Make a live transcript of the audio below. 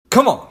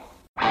Come on.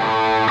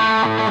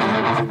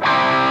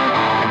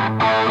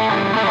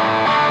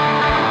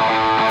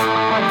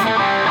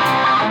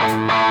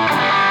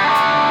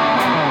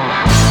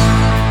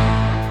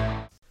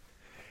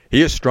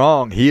 He is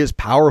strong. He is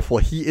powerful.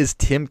 He is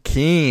Tim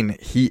Keen.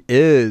 He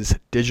is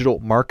digital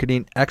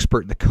marketing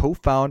expert, the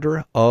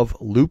co-founder of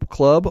Loop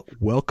Club.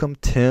 Welcome,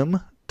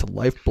 Tim, to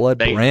Lifeblood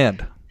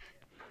Brand.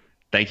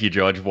 Thank you,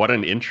 George. What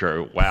an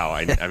intro. Wow.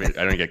 I mean,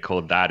 I don't get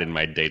called that in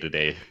my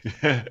day-to-day.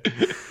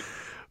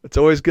 It's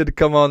always good to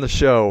come on the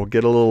show,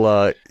 get a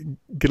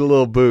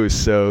little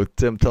boost. So,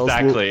 Tim, tell us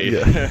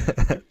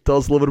tell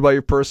us a little bit about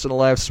your personal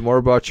life, some more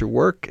about your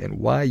work, and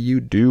why you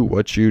do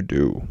what you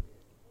do.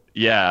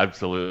 Yeah,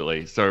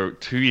 absolutely. So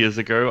 2 years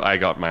ago, I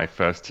got my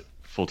first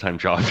full-time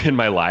job in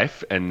my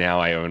life, and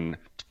now I own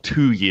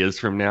 2 years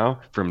from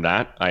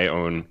that, I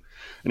own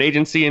an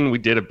agency, and we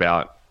did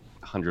about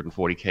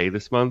 $140K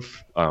this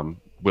month.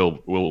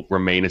 We'll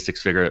remain a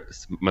six-figure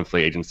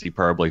monthly agency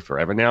probably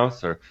forever now.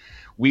 So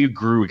we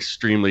grew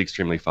extremely,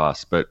 extremely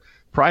fast. But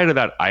prior to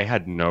that, I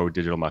had no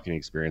digital marketing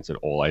experience at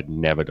all. I'd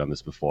never done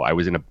this before. I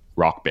was in a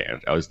rock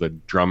band. I was the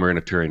drummer in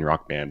a touring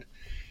rock band.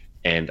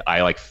 And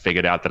I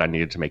figured out that I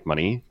needed to make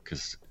money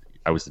because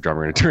I was the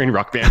drummer in a touring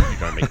rock band. You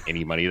don't make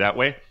any money that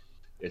way.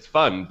 It's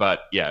fun,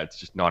 but yeah, it's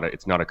just not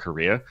a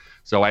career.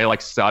 So I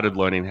started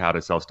learning how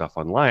to sell stuff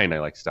online.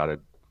 I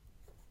started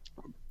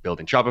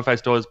building Shopify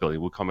stores,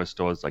 building WooCommerce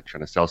stores,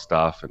 trying to sell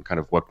stuff, and kind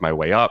of worked my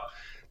way up.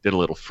 Did a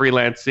little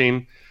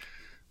freelancing,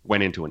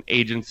 went into an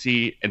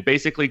agency, and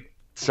basically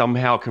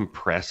somehow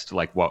compressed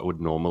what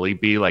would normally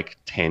be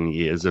 10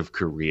 years of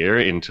career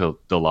into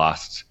the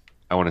last,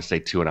 I want to say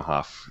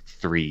 2.5,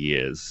 3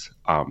 years.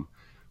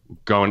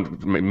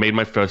 Made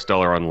my first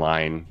dollar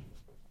online.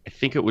 I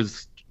think it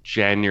was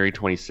January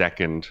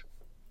 22nd,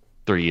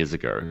 3 years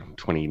ago,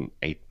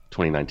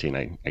 2019.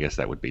 I guess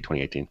that would be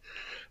 2018.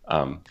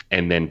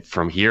 And then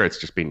from here, it's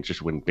just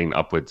been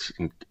upwards,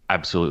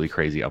 absolutely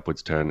crazy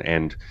upwards turn.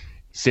 And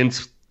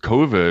since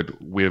COVID,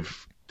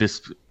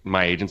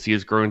 my agency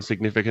has grown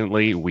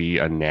significantly. We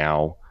are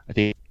now, I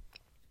think,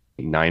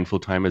 9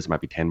 full-timers, might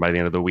be 10 by the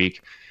end of the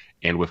week.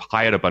 And we've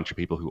hired a bunch of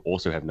people who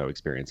also have no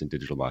experience in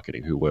digital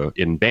marketing, who were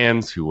in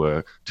bands, who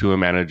were tour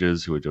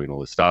managers, who were doing all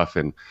this stuff.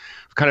 And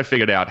we've kind of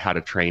figured out how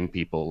to train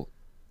people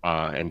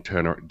and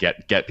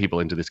get people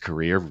into this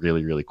career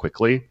really, really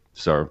quickly.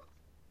 So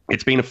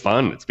it's been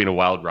a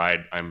wild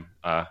ride. I'm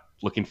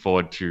looking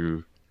forward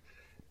to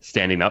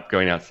standing up,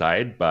 going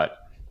outside,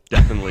 but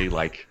definitely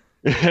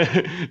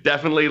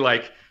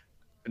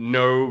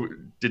no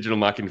digital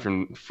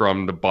marketing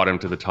from the bottom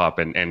to the top,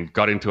 and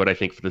got into it, I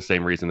think, for the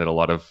same reason that a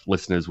lot of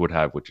listeners would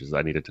have, which is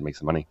I needed to make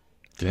some money.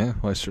 Yeah,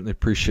 well, I certainly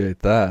appreciate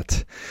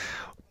that.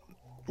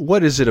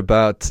 What is it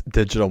about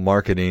digital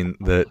marketing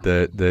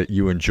that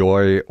you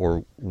enjoy,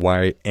 or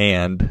why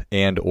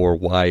or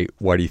why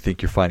do you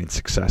think you're finding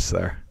success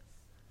there?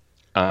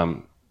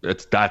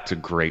 That's a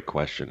great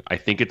question. I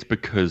think it's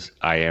because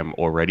I am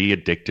already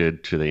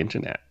addicted to the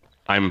internet.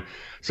 I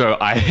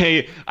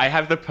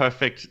have the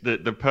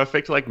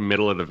perfect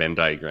middle of the Venn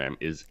diagram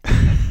is,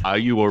 are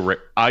you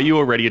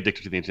already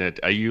addicted to the internet?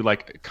 Are you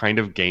kind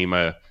of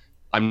gamer?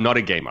 I'm not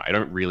a gamer. I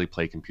don't really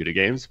play computer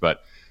games,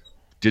 but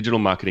digital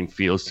marketing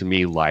feels to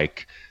me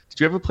like, did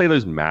you ever play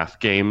those math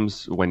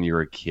games when you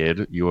were a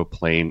kid? You were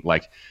playing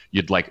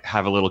you'd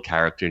have a little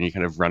character and you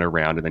kind of run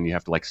around, and then you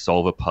have to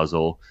solve a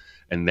puzzle.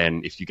 And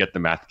then if you get the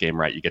math game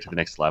right, you get to the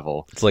next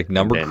level. It's like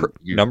number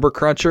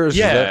crunchers.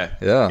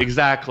 Yeah,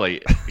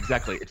 exactly.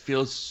 It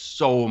feels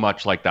so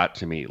much like that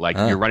to me.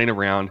 You're running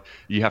around,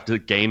 you have to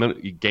gain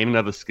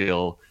another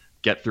skill,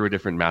 get through a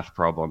different math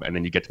problem, and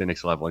then you get to the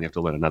next level and you have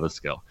to learn another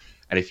skill.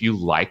 And if you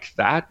like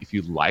that, if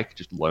you like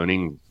just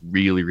learning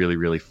really, really,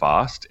 really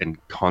fast and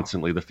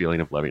constantly the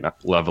feeling of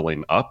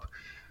leveling up,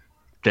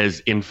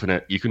 there's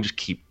infinite, you can just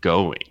keep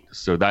going.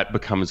 So that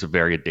becomes a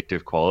very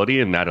addictive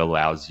quality, and that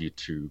allows you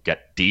to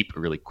get deep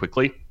really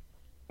quickly.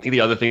 I think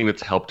the other thing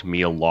that's helped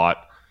me a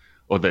lot,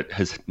 or that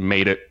has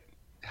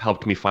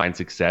helped me find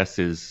success,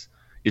 is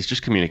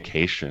just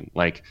communication.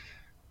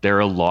 There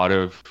are a lot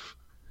of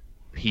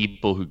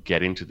people who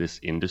get into this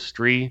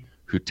industry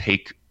who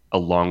take a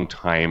long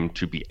time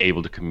to be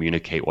able to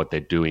communicate what they're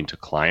doing to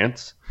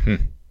clients.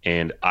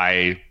 And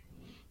I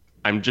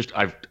just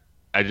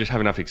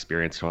have enough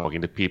experience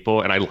talking to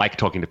people, and I like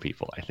talking to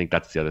people. I think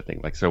that's the other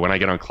thing. So when I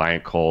get on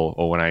client call,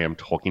 or when I am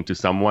talking to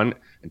someone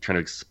and trying to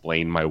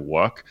explain my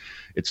work,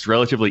 it's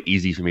relatively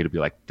easy for me to be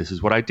like, this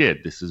is what I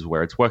did. This is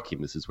where it's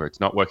working. This is where it's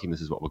not working.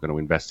 This is what we're going to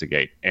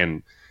investigate.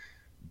 And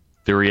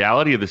the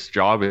reality of this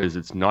job is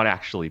it's not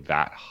actually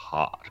that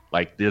hard.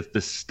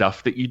 The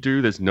stuff that you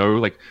do, there's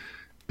no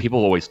people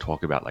always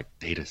talk about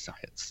data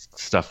science,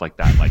 stuff like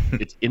that.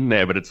 It's in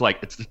there, but it's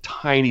a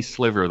tiny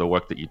sliver of the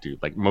work that you do.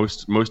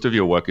 Most of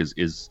your work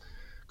is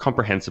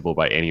comprehensible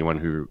by anyone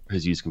who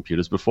has used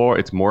computers before.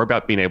 It's more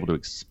about being able to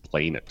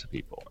explain it to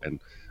people. And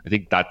I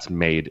think that's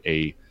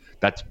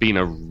been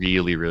a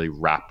really, really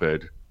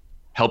rapid,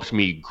 helped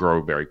me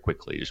grow very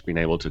quickly, just being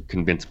able to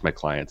convince my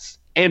clients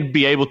and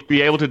be able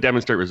to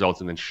demonstrate results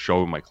and then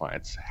show my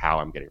clients how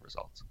I'm getting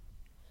results.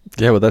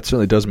 Yeah, well, that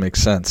certainly does make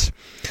sense.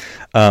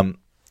 And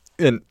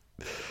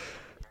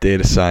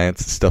data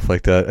science and stuff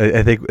like that.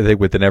 I think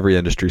within every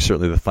industry,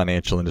 certainly the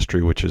financial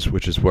industry, which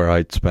is where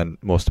I spend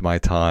most of my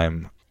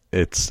time,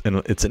 it's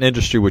an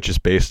industry which is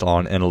based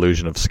on an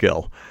illusion of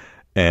skill,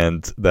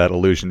 and that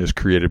illusion is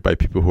created by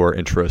people who are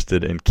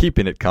interested in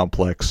keeping it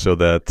complex so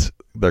that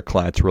their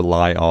clients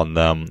rely on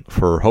them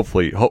for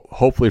hopefully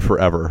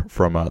forever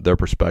from their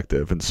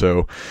perspective. And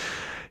so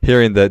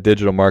hearing that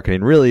digital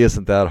marketing really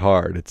isn't that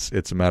hard.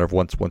 It's a matter of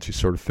once you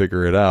sort of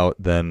figure it out,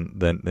 then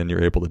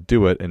you're able to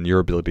do it, and your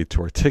ability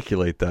to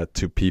articulate that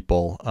to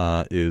people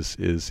is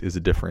a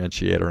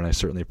differentiator, and I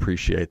certainly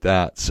appreciate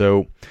that.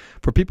 So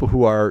for people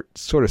who are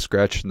sort of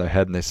scratching their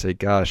head and they say,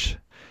 "Gosh,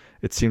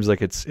 it seems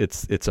like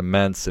it's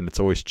immense and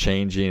it's always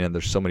changing, and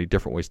there's so many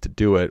different ways to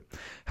do it,"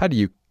 how do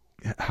you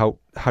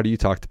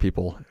talk to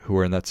people who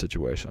are in that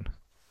situation?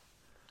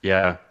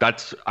 Yeah,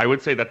 I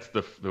would say that's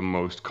the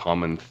most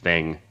common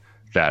thing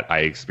that I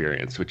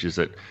experience, which is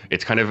that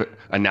it's kind of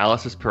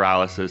analysis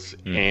paralysis,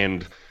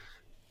 and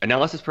then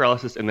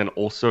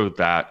also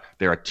that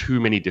there are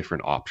too many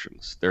different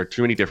options. There are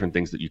too many different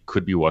things that you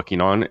could be working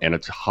on, and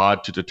it's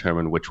hard to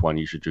determine which one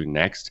you should do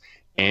next,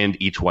 and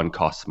each one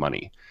costs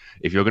money.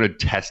 If you're going to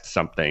test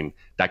something,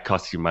 that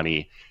costs you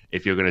money.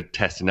 If you're going to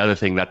test another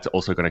thing, that's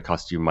also going to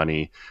cost you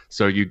money.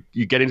 So you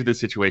get into this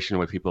situation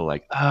where people are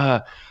like,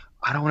 I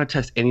don't want to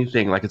test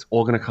anything. Like, it's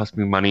all going to cost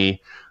me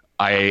money.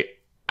 I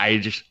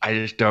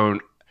just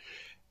don't,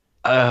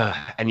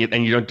 and you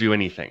don't do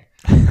anything.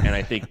 And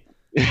I think,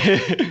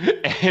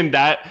 and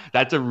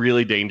that's a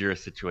really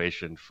dangerous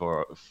situation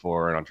for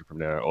an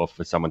entrepreneur or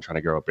for someone trying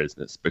to grow a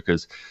business,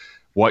 because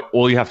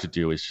all you have to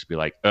do is just be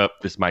like,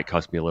 this might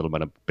cost me a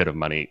bit of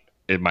money.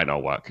 It might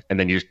not work. And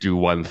then you just do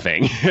one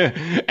thing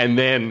and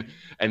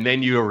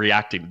then you are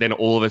reacting. Then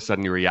all of a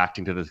sudden you're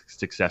reacting to the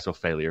success or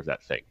failure of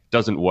that thing.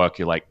 Doesn't work.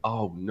 You're like,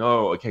 oh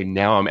no, okay,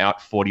 now I'm out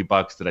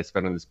 $40 that I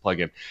spent on this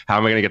plugin. How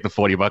am I going to get the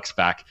 $40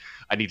 back?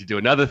 I need to do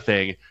another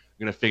thing. I'm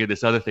going to figure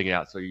this other thing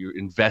out. So you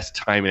invest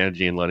time and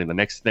energy in learning the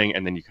next thing,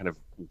 and then you kind of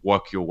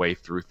work your way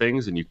through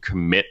things and you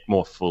commit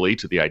more fully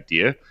to the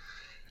idea.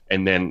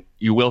 And then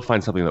you will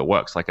find something that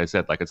works. Like I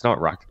said, like, it's not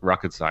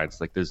rocket science.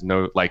 Like, there's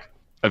no, like,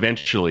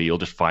 eventually you'll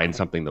just find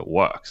something that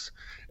works.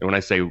 And when I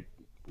say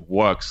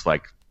works,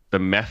 like, the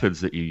methods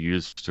that you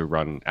use to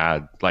run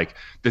ads, like,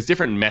 there's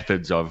different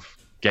methods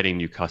of getting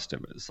new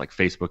customers, like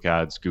Facebook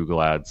ads,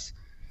 Google ads,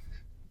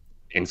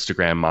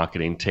 Instagram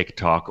marketing,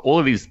 TikTok. All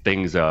of these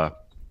things are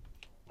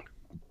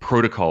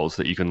protocols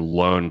that you can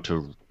learn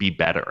to be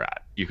better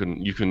at. You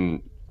can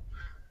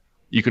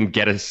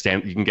get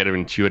an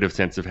intuitive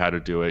sense of how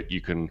to do it.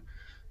 You can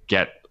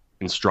get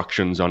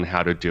instructions on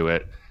how to do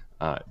it.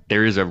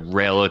 There is a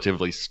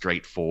relatively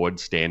straightforward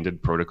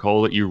standard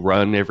protocol that you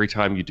run every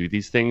time you do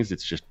these things.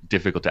 It's just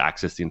difficult to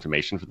access the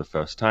information for the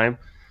first time.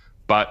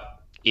 But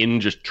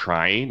in just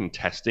trying and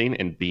testing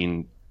and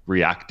being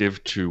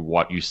reactive to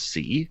what you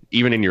see,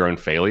 even in your own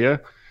failure,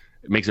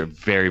 it makes it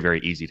very, very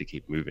easy to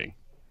keep moving.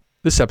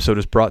 This episode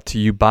is brought to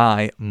you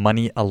by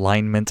Money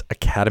Alignment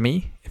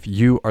Academy. If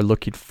you are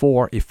looking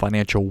for a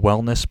financial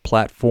wellness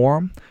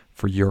platform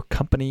for your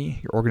company,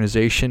 your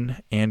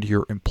organization, and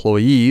your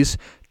employees,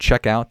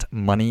 check out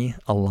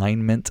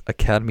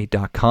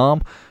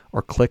moneyalignmentacademy.com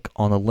or click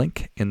on the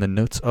link in the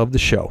notes of the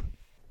show.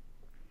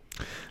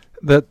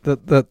 That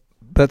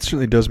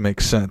certainly does make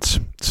sense.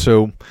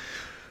 So,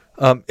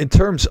 in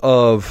terms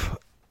of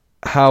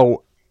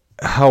how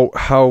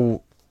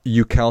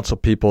you counsel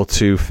people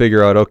to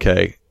figure out,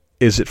 okay,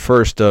 is it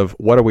first of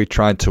what are we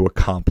trying to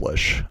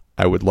accomplish?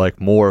 I would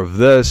like more of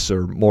this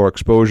or more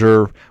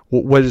exposure.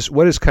 What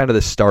is kind of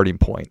the starting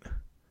point?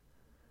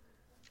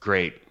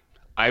 Great.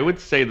 I would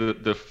say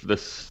that the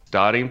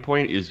starting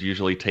point is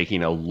usually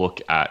taking a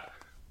look at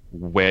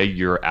where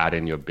you're at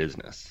in your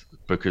business,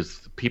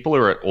 because people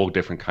are at all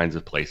different kinds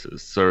of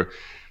places. So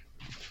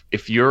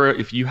if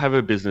you have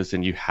a business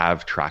and you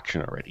have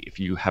traction already, if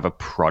you have a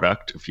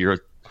product,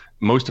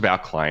 most of our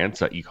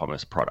clients are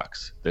e-commerce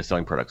products. They're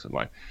selling products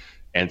online.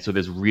 And so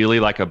there's really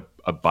like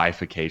a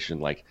bifurcation,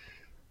 like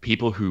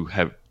people who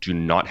do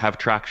not have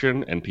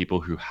traction and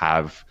people who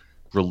have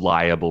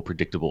reliable,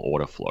 predictable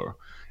order flow.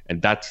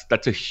 And that's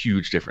a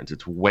huge difference.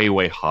 It's way,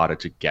 way harder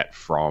to get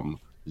from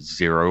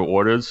 0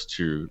 orders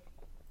to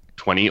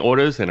 20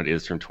 orders than it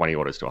is from 20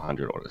 orders to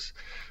 100 orders.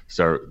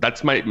 So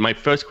that's my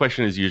first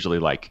question is usually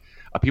like,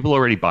 are people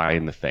already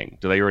buying the thing?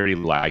 Do they already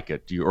like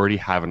it? Do you already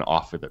have an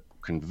offer that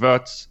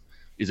converts?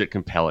 Is it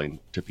compelling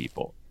to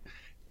people?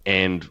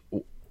 And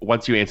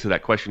once you answer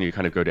that question, you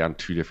kind of go down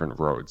 2 different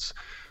roads.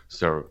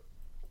 So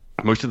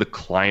most of the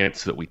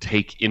clients that we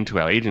take into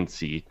our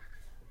agency,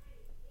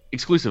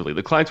 exclusively,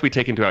 the clients we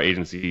take into our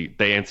agency,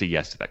 they answer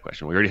yes to that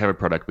question. We already have a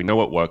product. We know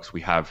what works.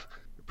 We have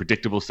a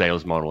predictable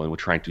sales model, and we're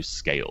trying to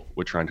scale.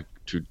 We're trying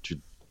to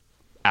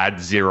add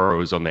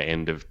zeros on the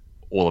end of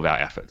all of our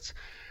efforts.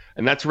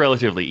 And that's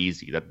relatively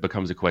easy. That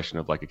becomes a question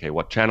of like, okay,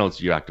 what channels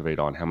do you activate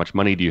on? How much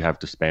money do you have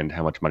to spend?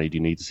 How much money do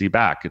you need to see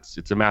back?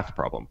 It's a math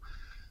problem.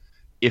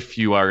 If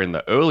you are in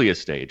the earlier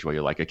stage where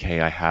you're like,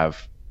 okay, I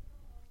have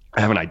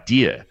an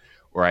idea.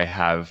 or I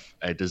have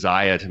a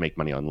desire to make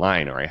money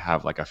online, or I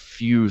have like a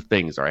few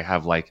things, or I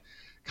have like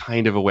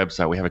kind of a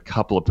website, we have a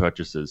couple of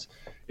purchases.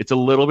 It's a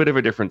little bit of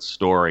a different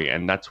story,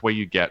 and that's where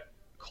you get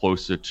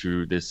closer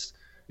to this.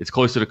 It's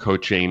closer to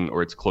coaching,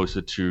 or it's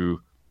closer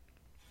to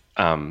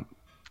kind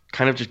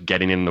of just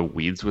getting in the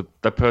weeds with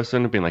the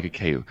person and being like,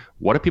 okay,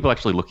 what are people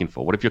actually looking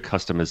for? What have your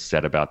customers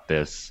said about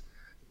this?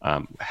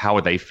 How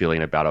are they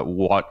feeling about it?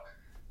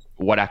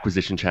 What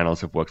acquisition channels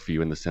have worked for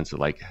you, in the sense that,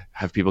 like,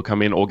 have people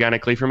come in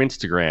organically from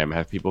Instagram?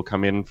 Have people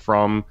come in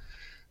from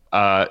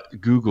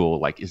Google?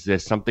 Like, is there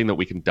something that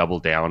we can double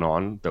down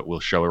on that will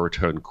show a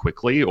return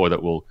quickly, or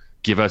that will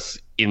give us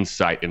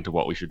insight into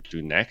what we should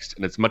do next?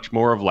 And it's much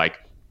more of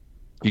like,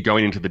 you're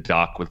going into the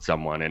dark with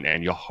someone,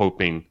 and you're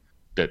hoping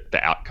that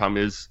the outcome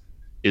is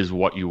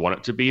what you want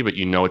it to be, but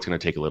you know it's going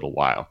to take a little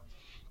while.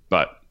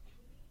 But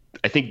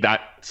I think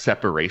that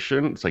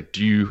separation, it's like,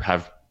 do you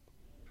have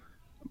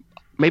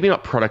maybe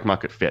not product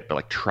market fit, but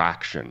like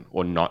traction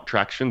or not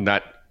traction,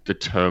 that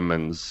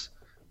determines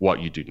what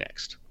you do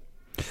next.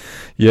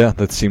 Yeah,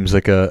 that seems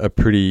like a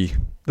pretty,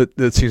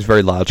 that seems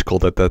very logical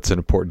that's an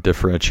important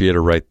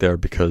differentiator right there,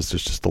 because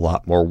there's just a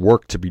lot more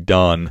work to be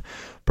done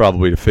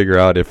probably to figure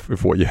out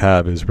if what you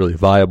have is really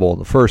viable in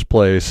the first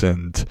place.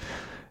 And,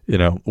 you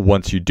know,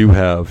 once you do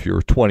have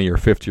your 20 or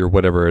 50 or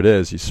whatever it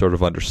is, you sort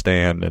of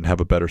understand and have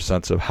a better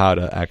sense of how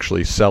to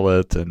actually sell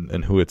it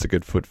and who it's a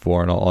good fit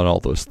for and all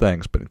those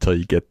things. But until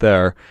you get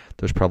there,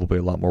 there's probably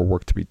a lot more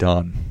work to be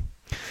done.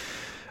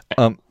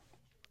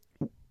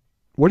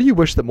 What do you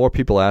wish that more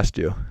people asked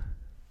you?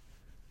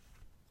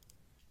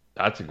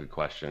 That's a good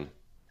question.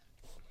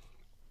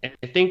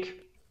 I think,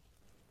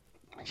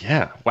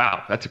 yeah,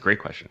 wow, that's a great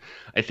question.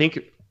 I think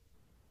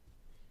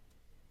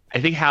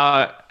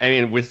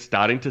we're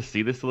starting to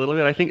see this a little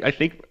bit. I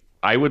think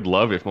I would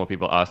love if more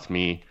people asked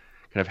me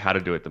kind of how to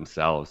do it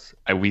themselves.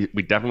 We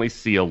definitely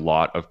see a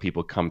lot of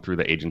people come through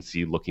the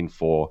agency looking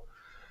for,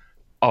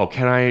 oh,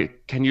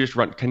 can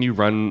you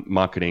run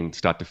marketing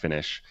start to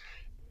finish?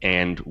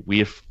 And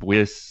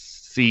we're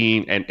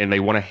seeing, and they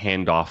want to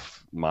hand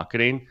off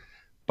marketing,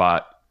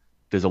 but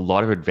there's a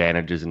lot of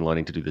advantages in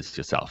learning to do this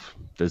yourself.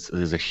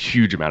 There's a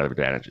huge amount of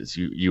advantages.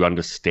 You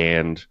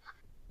understand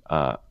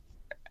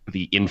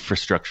the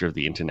infrastructure of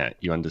the internet.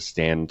 You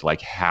understand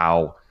like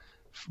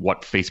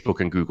what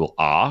Facebook and Google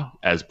are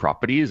as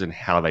properties and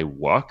how they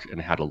work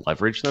and how to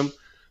leverage them.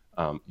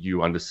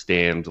 You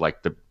understand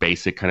like the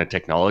basic kind of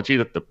technology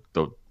that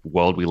the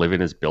world we live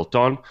in is built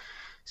on.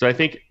 So I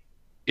think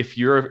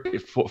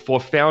for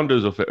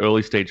founders or for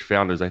early stage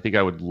founders, I think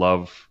I would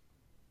love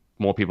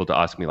more people to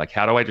ask me like,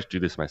 how do I just do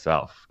this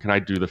myself? Can I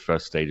do the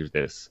first stage of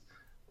this?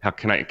 How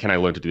can I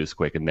learn to do this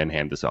quick and then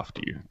hand this off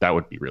to you? That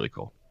would be really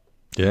cool.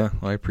 Yeah,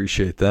 I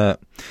appreciate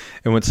that.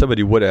 And when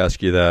somebody would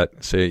ask you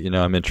that, say, you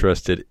know, I'm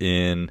interested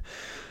in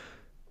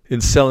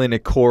selling a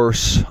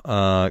course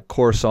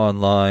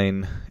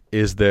online,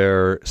 is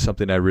there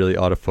something I really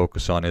ought to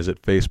focus on? Is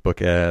it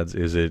Facebook ads?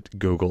 Is it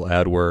Google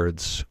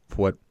AdWords?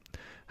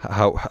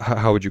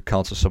 How would you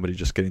counsel somebody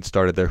just getting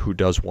started there who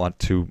does want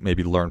to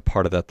maybe learn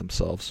part of that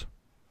themselves?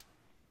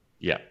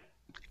 Yeah,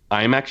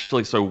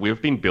 so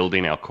we've been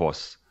building our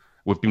course.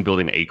 We've been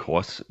building a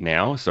course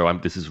now. So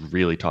this is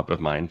really top of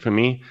mind for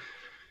me.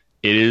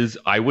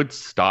 I would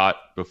start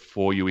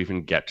before you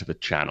even get to the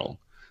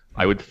channel.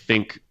 I would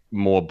think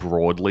more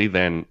broadly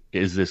than,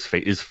 is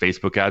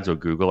Facebook ads or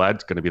Google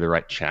ads going to be the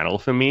right channel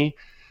for me?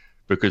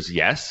 Because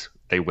yes,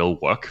 they will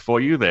work for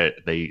you.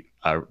 They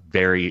are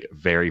very,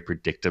 very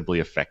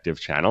predictably effective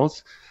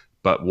channels.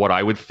 But what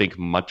I would think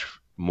much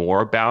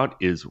more about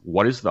is,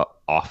 what is the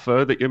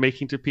offer that you're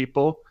making to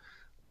people?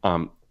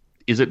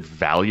 Is it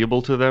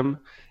valuable to them?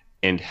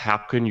 And how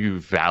can you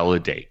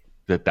validate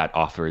that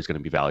offer is going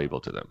to be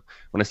valuable to them?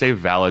 When I say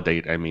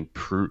validate, I mean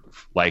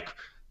proof. Like,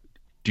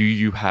 do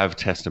you have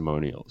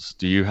testimonials?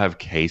 Do you have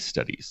case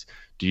studies?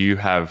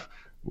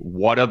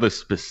 What are the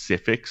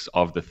specifics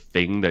of the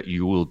thing that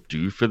you will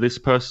do for this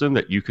person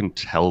that you can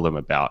tell them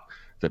about,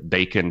 that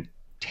they can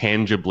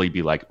tangibly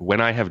be like,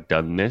 when I have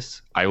done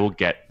this, I will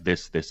get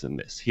this, this, and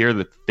this. Here are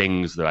the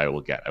things that I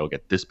will get. I will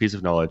get this piece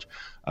of knowledge.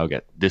 I will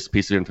get this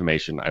piece of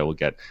information. I will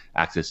get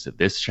access to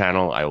this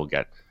channel. I will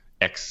get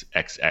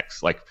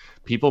XXX. Like,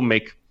 people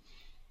make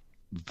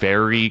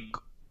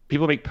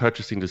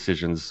purchasing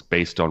decisions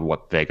based on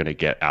what they're going to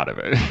get out of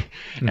it.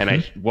 Mm-hmm.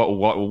 And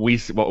what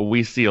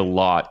we see a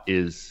lot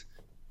is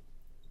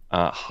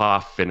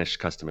half finished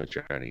customer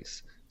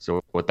journeys.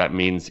 So what that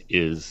means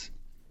is,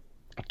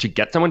 to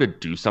get someone to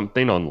do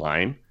something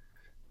online,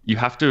 you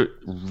have to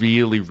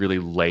really, really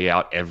lay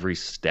out every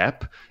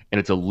step. And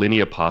it's a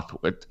linear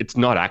pathway. It's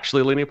not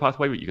actually a linear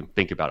pathway, but you can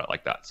think about it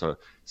like that. So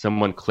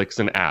someone clicks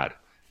an ad.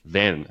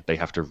 Then they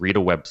have to read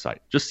a website.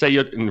 Just say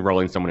you're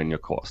enrolling someone in your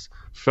course.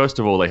 First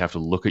of all, they have to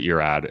look at your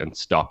ad and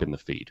stop in the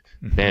feed.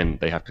 Mm-hmm. Then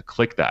they have to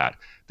click the ad.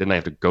 Then they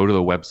have to go to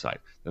the website.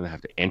 Then they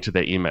have to enter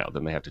their email.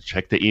 Then they have to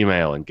check the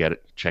email and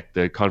check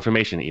the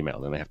confirmation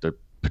email. Then they have to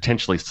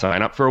potentially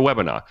sign up for a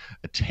webinar,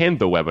 attend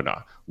the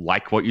webinar,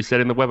 like what you said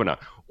in the webinar.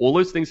 All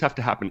those things have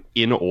to happen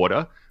in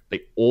order.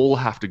 They all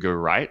have to go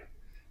right.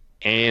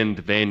 and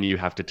then you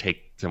have to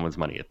take someone's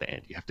money at the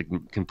end. You have to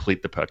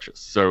complete the purchase.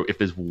 So if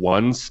there's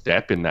one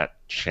step in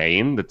that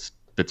chain that's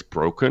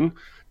broken,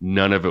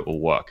 none of it will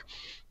work.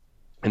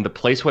 And the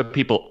place where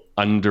people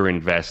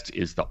underinvest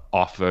is the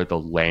offer, the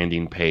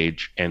landing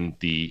page, and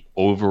the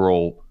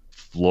overall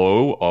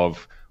flow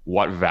of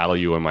what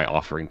value am I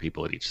offering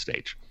people at each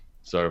stage.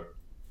 So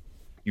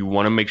you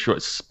want to make sure,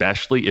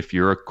 especially if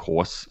you're a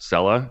course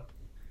seller,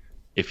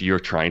 if you're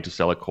trying to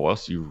sell a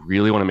course, you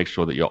really want to make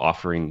sure that you're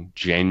offering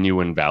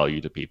genuine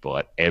value to people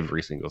at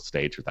every single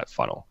stage of that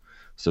funnel.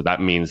 So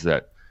that means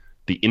that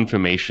the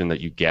information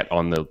that you get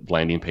on the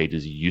landing page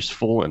is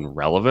useful and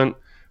relevant.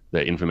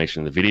 The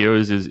information in the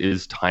videos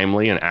is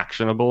timely and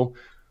actionable.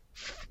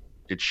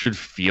 It should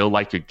feel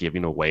like you're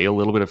giving away a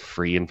little bit of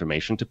free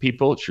information to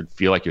people. It should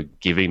feel like you're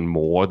giving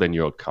more than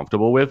you're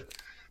comfortable with,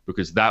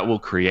 because that will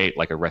create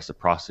like a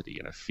reciprocity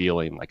and a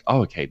feeling like, oh,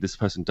 okay, this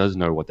person does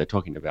know what they're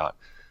talking about.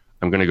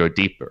 I'm going to go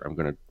deeper. I'm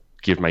going to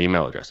give my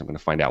email address. I'm going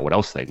to find out what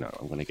else they know.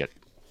 I'm going to get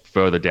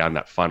further down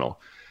that funnel.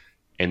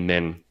 And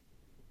then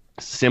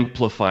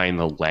simplifying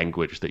the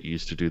language that you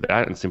use to do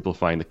that and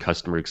simplifying the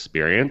customer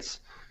experience.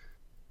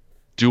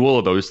 Do all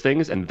of those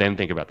things and then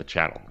think about the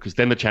channel, because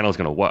then the channel is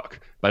going to work.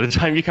 By the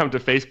time you come to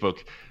Facebook,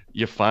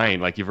 you're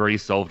fine. Like, you've already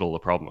solved all the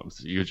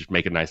problems. You just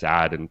make a nice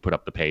ad and put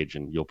up the page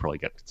and you'll probably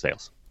get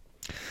sales.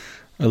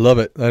 I love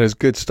it. That is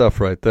good stuff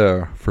right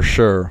there, for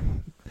sure.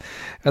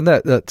 And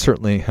that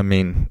certainly, I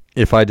mean,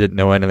 if I didn't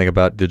know anything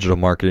about digital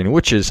marketing,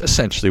 which is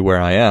essentially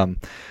where I am,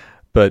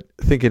 but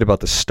thinking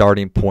about the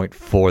starting point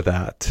for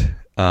that,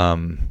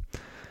 and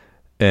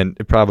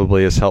it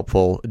probably is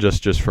helpful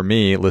just for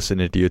me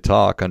listening to you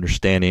talk,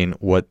 understanding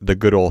what the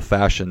good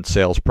old-fashioned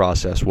sales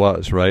process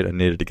was, right? I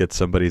needed to get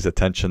somebody's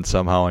attention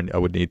somehow, and I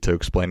would need to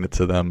explain it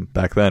to them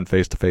back then,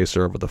 face-to-face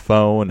or over the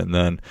phone, and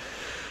then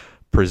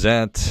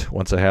present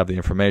once I have the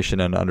information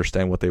and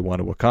understand what they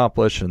want to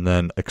accomplish, and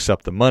then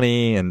accept the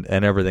money and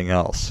everything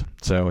else.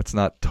 So it's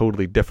not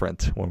totally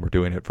different when we're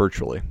doing it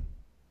virtually.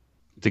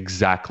 It's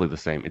exactly the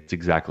same.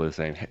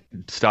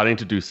 Starting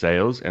to do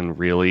sales and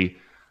really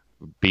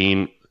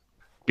being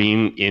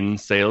in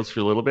sales for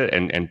a little bit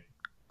and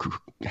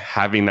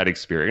having that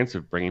experience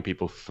of bringing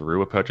people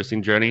through a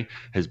purchasing journey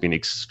has been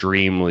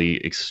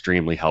extremely,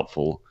 extremely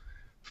helpful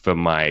for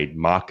my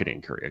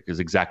marketing career, because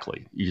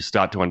exactly, you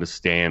start to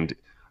understand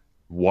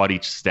what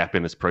each step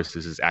in this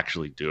process is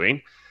actually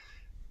doing.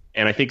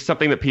 And I think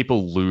something that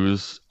people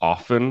lose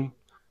often,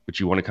 which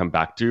you want to come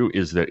back to,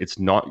 is that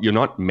you're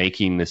not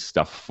making this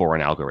stuff for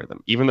an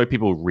algorithm. Even though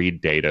people read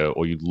data,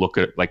 or you look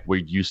at, like,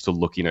 we're used to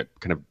looking at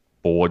kind of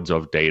boards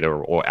of data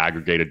or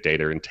aggregated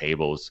data in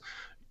tables,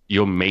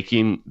 you're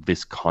making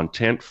this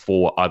content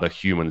for other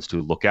humans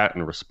to look at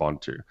and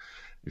respond to.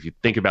 If you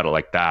think about it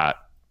like that,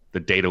 the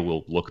data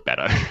will look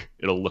better.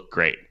 It'll look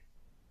great.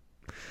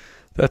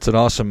 That's an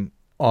awesome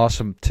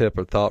tip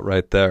or thought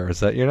right there, is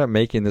that you're not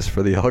making this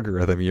for the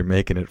algorithm, you're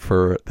making it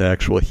for the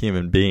actual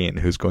human being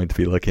who's going to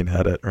be looking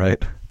at it,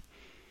 right?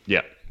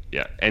 Yeah.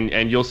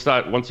 And you'll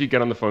start, once you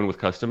get on the phone with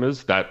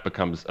customers, that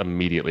becomes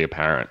immediately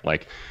apparent.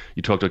 Like,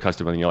 you talk to a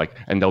customer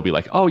and they'll be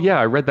like, oh yeah,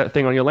 I read that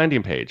thing on your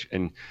landing page.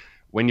 And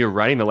when you're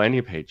writing the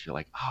landing page, you're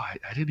like, oh, I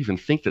didn't even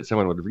think that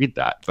someone would read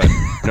that. But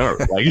no,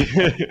 like,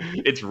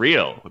 it's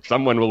real.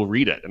 Someone will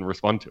read it and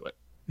respond to it.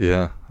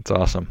 Yeah, that's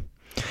awesome.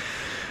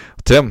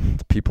 Tim,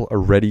 people are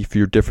ready for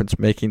your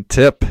difference-making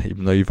tip,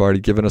 even though you've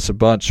already given us a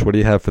bunch. What do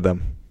you have for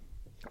them?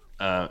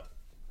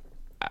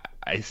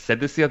 I said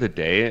this the other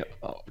day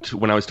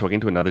when I was talking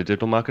to another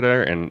digital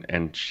marketer,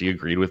 and she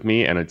agreed with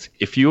me. And it's,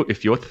 if you're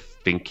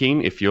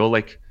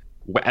like,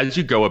 as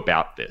you go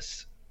about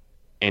this,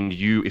 and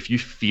if you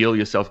feel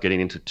yourself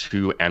getting into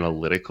too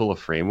analytical a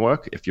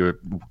framework, if you're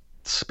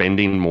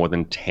spending more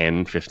than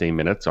 10, 15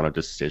 minutes on a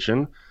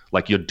decision,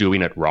 like, you're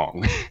doing it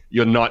wrong.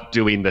 You're not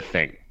doing the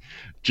thing.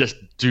 Just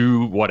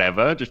do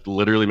whatever, just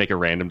literally make a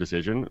random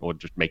decision, or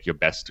just make your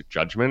best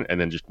judgment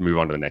and then just move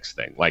on to the next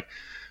thing. Like,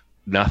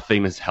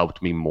 nothing has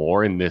helped me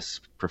more in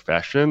this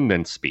profession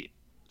than speed.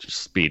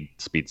 Just speed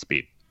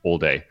all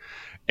day.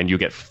 And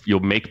you'll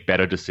make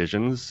better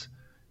decisions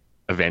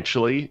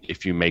eventually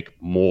if you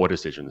make more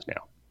decisions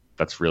now.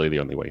 That's really the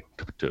only way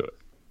to do it.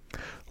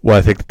 Well,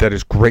 I think that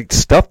is great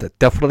stuff. That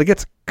definitely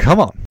gets, come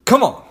on.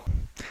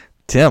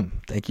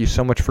 Tim, thank you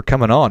so much for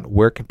coming on.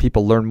 Where can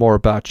people learn more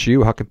about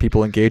you? How can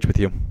people engage with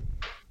you?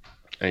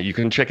 You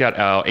can check out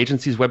our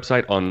agency's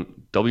website on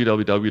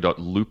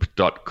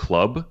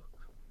www.loop.club,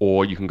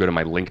 or you can go to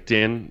my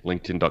LinkedIn,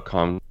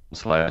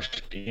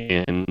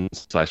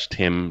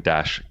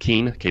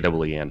 linkedin.com/in/Tim-Keen,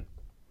 K-E-E-N.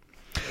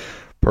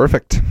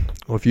 Perfect.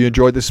 Well, if you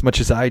enjoyed this as much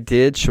as I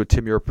did, show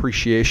Tim your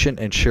appreciation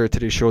and share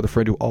today's show with a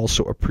friend who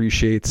also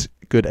appreciates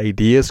good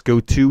ideas.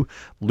 Go to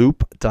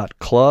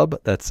loop.club.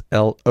 That's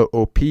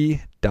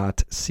LOOP.CLUB.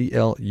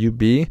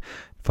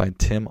 Find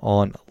Tim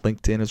on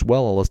LinkedIn as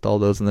well. I'll list all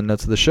those in the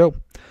notes of the show.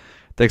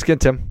 Thanks again,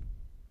 Tim.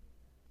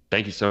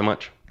 Thank you so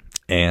much.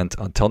 And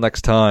until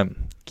next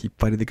time, keep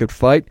fighting the good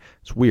fight,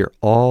 as we are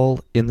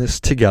all in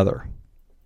this together.